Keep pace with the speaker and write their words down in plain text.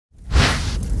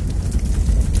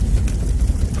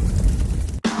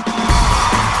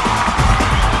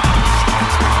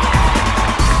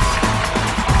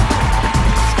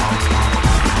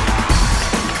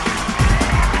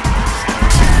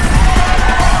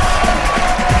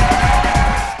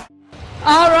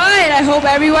hope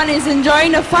everyone is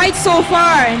enjoying the fight so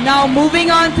far. Now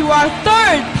moving on to our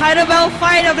third title belt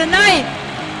fight of the night.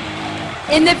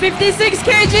 In the 56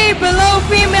 kg below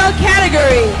female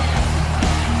category.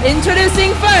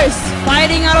 Introducing first,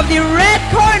 fighting out of the red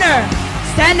corner,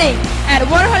 standing at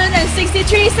 163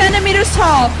 centimeters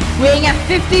tall, weighing at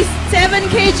 57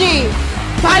 kg.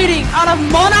 Fighting out of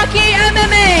Monarchy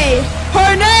MMA,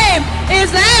 her name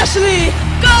is Ashley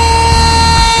Go!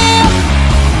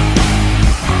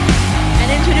 And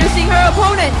introducing her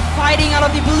opponent, fighting out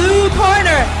of the blue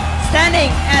corner, standing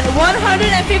at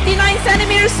 159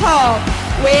 centimeters tall,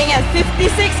 weighing at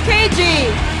 56 kg.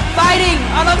 Fighting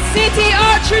out of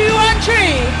CTR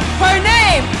 313, her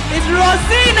name is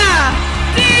Roziana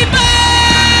Diba!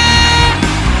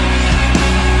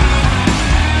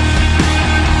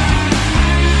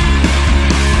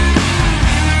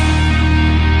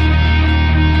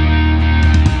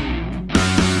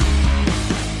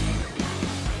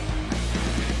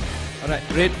 Alright,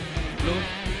 red, blue,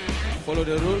 follow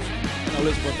the rules and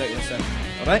always protect yourself.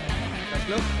 Alright, let's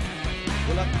go.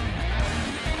 Good luck.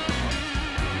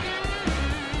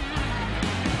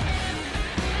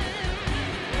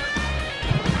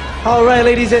 Alright,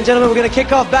 ladies and gentlemen, we're going to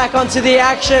kick off back onto the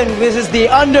action. This is the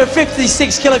under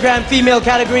 56 kilogram female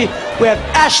category. We have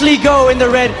Ashley Go in the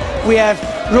red, we have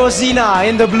Roziana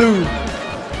in the blue.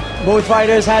 Both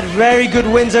fighters had very good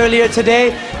wins earlier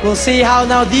today. We'll see how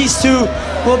now these two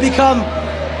will become,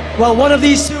 well, one of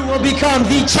these two will become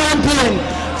the champion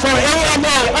for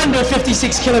AMA under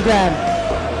 56 kilogram.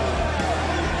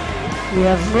 We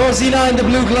have Roziana in the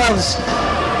blue gloves.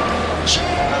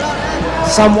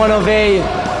 Somewhat of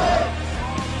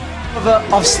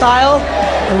style,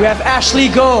 and we have Ashley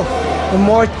Go, a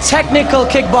more technical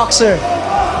kickboxer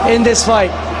in this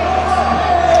fight.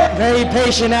 Very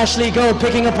patient Ashley Go,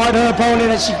 picking apart her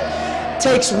opponent as she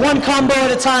takes one combo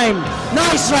at a time.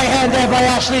 Nice right hand there by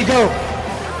Ashley Go.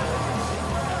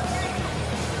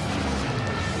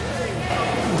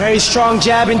 Very strong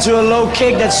jab into a low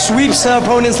kick that sweeps her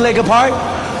opponent's leg apart.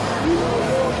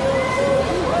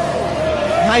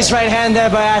 Nice right hand there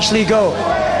by Ashley Go.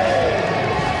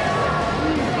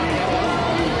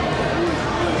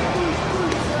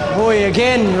 Boy,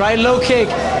 again, right low kick.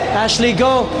 Ashley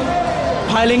Go,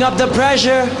 piling up the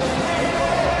pressure.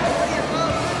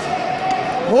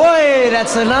 Boy,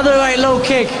 that's another right low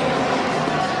kick.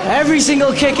 Every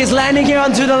single kick is landing here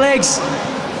onto the legs.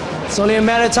 It's only a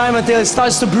matter of time until it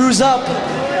starts to bruise up.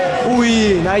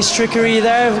 Ooh, nice trickery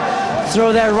there.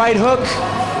 Throw that right hook.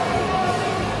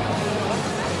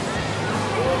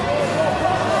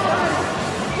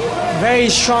 Very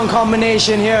strong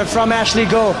combination here from Ashley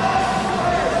Go.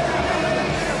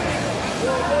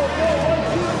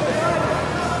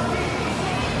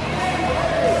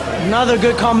 Another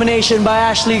good combination by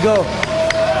Ashley Go.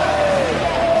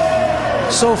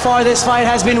 So far this fight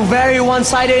has been very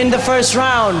one-sided in the first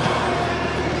round.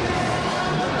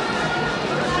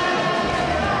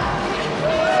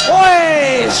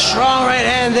 Boy, strong right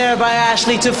hand there by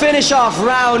Ashley to finish off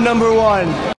round number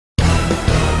 1.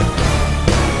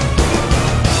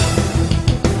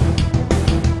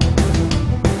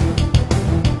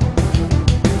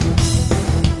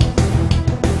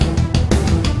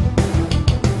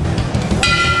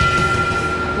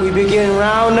 We begin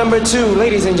round number 2.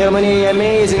 Ladies and gentlemen, AMA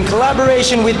is in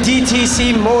collaboration with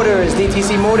DTC Motors.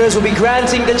 DTC Motors will be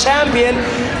granting the champion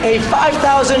a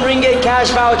 5,000 ringgit cash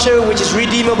voucher, which is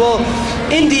redeemable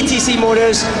in DTC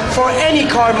Motors for any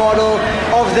car model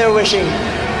of their wishing.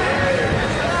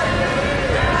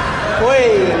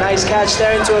 Boy, nice catch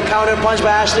there into a counter punch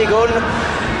by Ashley Go.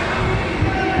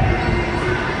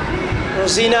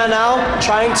 Roziana now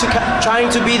trying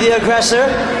to be the aggressor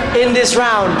in this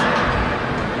round.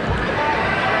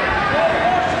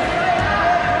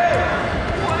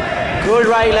 Good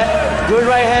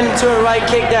right hand to a right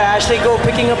kick there. Ashley Go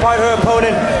picking apart her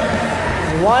opponent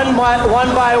one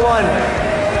by one.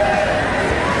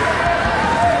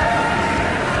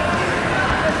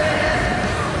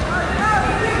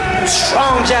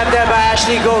 Strong jab there by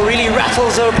Ashley Go, really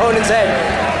rattles her opponent's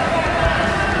head.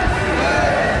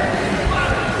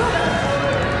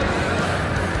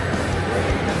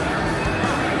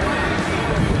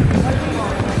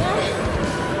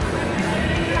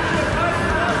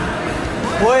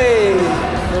 Way,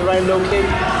 the right low kick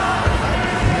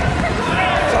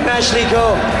from Ashley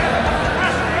Go.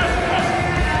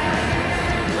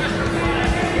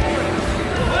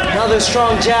 Another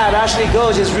strong jab. Ashley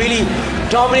Go just really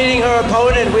dominating her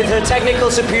opponent with her technical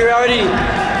superiority.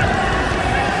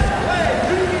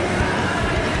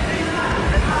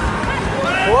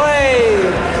 Boy,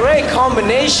 great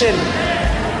combination.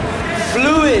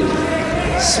 Fluid,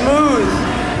 smooth,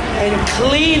 and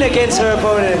clean against her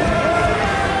opponent.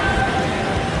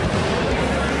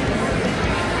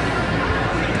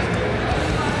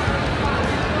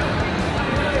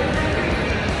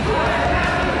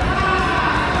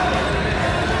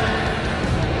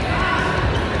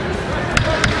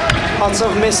 Lots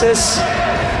of misses.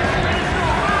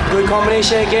 Good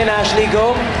combination again, Ashley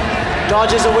Go.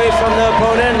 Dodges away from the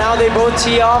opponent. Now they both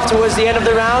tee off towards the end of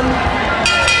the round.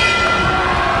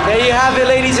 There you have it,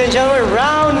 ladies and gentlemen,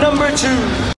 round number 2.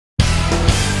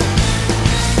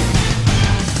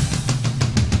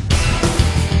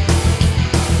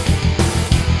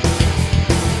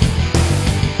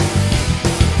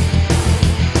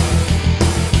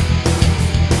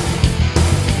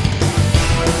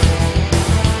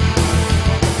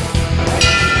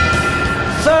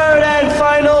 Third and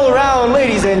final round,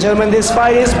 ladies and gentlemen. This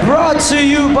fight is brought to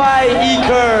you by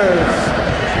eCurve.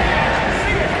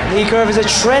 eCurve is a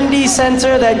trendy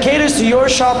center that caters to your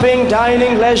shopping,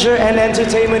 dining, leisure, and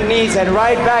entertainment needs. And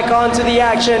right back onto the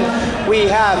action, we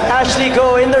have Ashley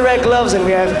Go in the red gloves and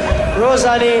we have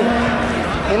Roziana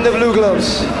in the blue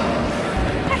gloves.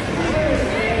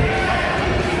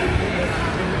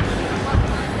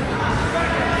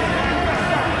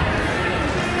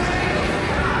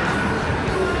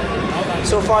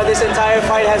 So far, this entire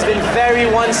fight has been very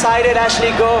one-sided.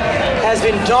 Ashley Go has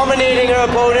been dominating her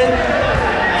opponent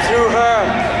through her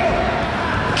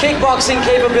kickboxing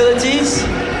capabilities.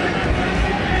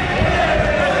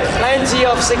 Plenty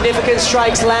of significant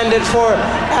strikes landed for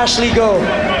Ashley Go.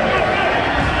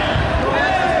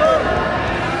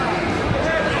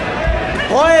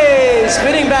 Oi!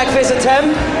 Spinning back fist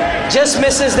attempt. Just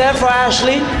misses there for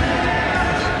Ashley.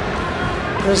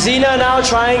 Roziana now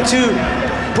trying to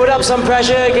put up some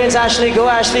pressure against Ashley Go.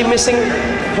 Ashley missing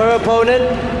her opponent.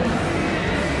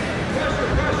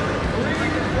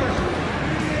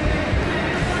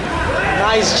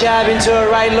 Nice jab into a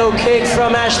right low kick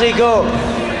from Ashley Go.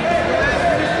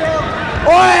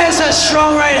 Oh, it's a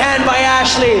strong right hand by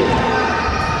Ashley.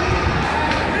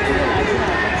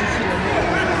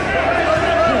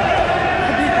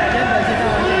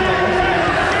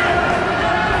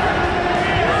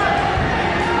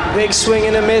 Big swing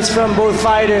and a miss from both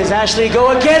fighters. Ashley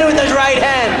Go again with the right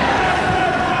hand.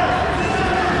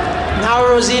 Now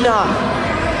Roziana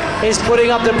is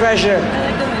putting up the pressure.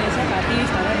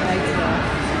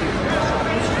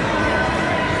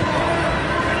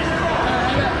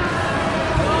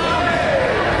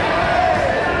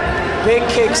 Big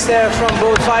kicks there from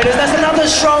both fighters. That's another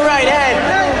strong right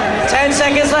hand. 10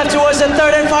 seconds left towards the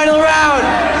third and final round.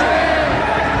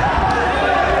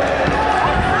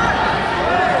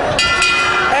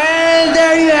 And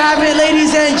there you have it,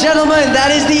 ladies and gentlemen.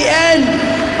 That is the end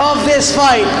of this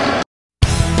fight.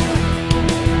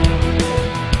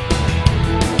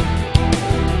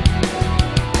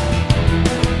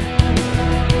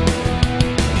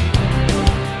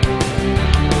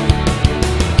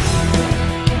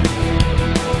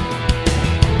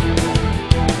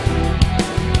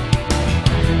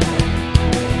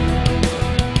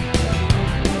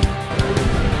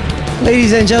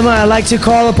 Ladies and gentlemen, I'd like to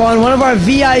call upon one of our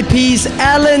VIPs,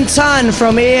 Alan Tan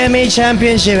from AMA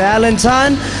Championship. Alan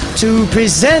Tan to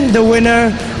present the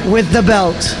winner with the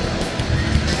belt.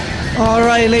 All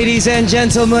right, ladies and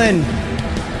gentlemen.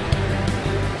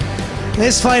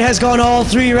 This fight has gone all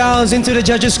 3 rounds into the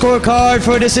judges' scorecard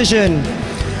for a decision.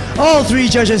 All 3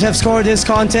 judges have scored this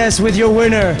contest with your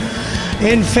winner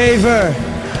in favor.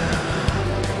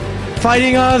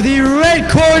 Fighting out of the red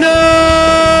corner,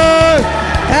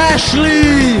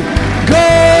 Ashley Go!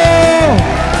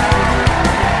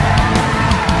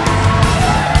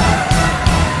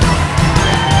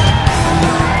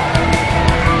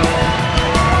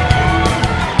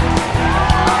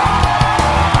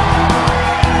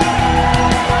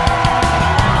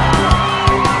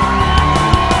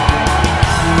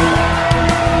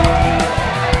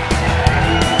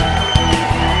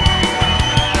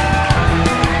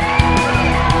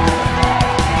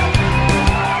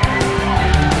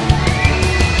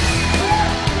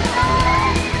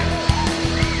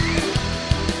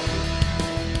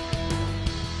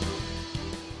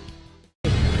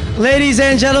 Ladies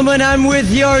and gentlemen, I'm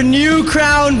with your new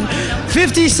crowned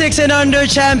 56 and under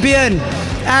champion,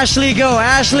 Ashley Go.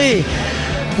 Ashley,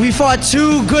 we fought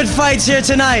 2 good fights here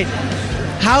tonight.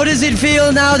 How does it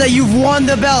feel now that you've won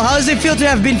the belt? How does it feel to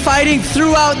have been fighting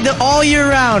throughout the all year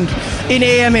round in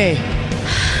AMA?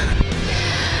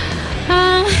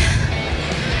 Oh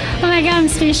my God, I'm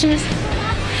speechless.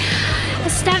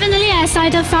 It's definitely an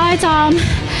exciting fight.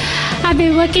 I've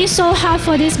been working so hard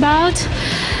for this belt.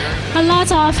 A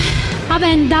lot of up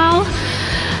and down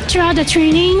throughout the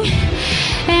training,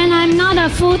 And I'm not a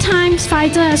full-time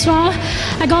fighter as well.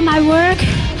 I got my work.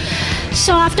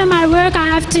 So after my work, I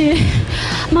have to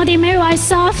motivate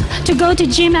myself to go to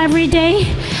gym every day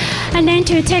and then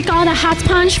to take all the hard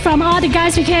punch from all the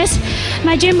guys because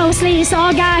my gym mostly is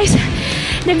all guys.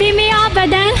 They beat me up, but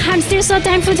then I'm still so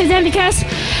thankful to them because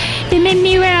they made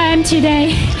me where I am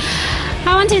today.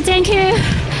 I want to thank you,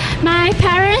 my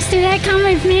parents today come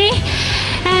with me,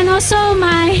 and also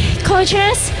my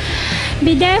coaches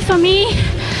be there for me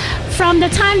from the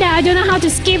time that I don't know how to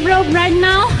skip rope right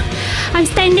now. I'm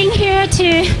standing here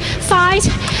to fight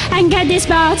and get this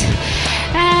belt.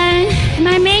 And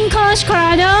my main coach,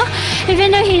 Corrado,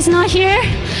 even though he's not here,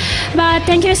 but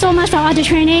thank you so much for all the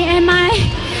training. And my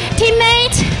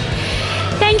teammates,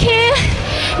 thank you.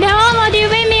 They all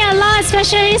motivate me a lot,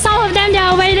 especially some of them, they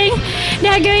are waiting. They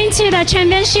are going to the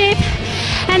championship,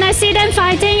 and I see them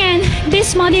fighting, and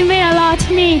this motivates a lot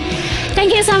me.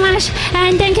 Thank you so much,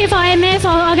 and thank you for AMA for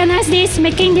organizing this,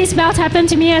 making this belt happen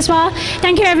to me as well.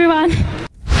 Thank you, everyone.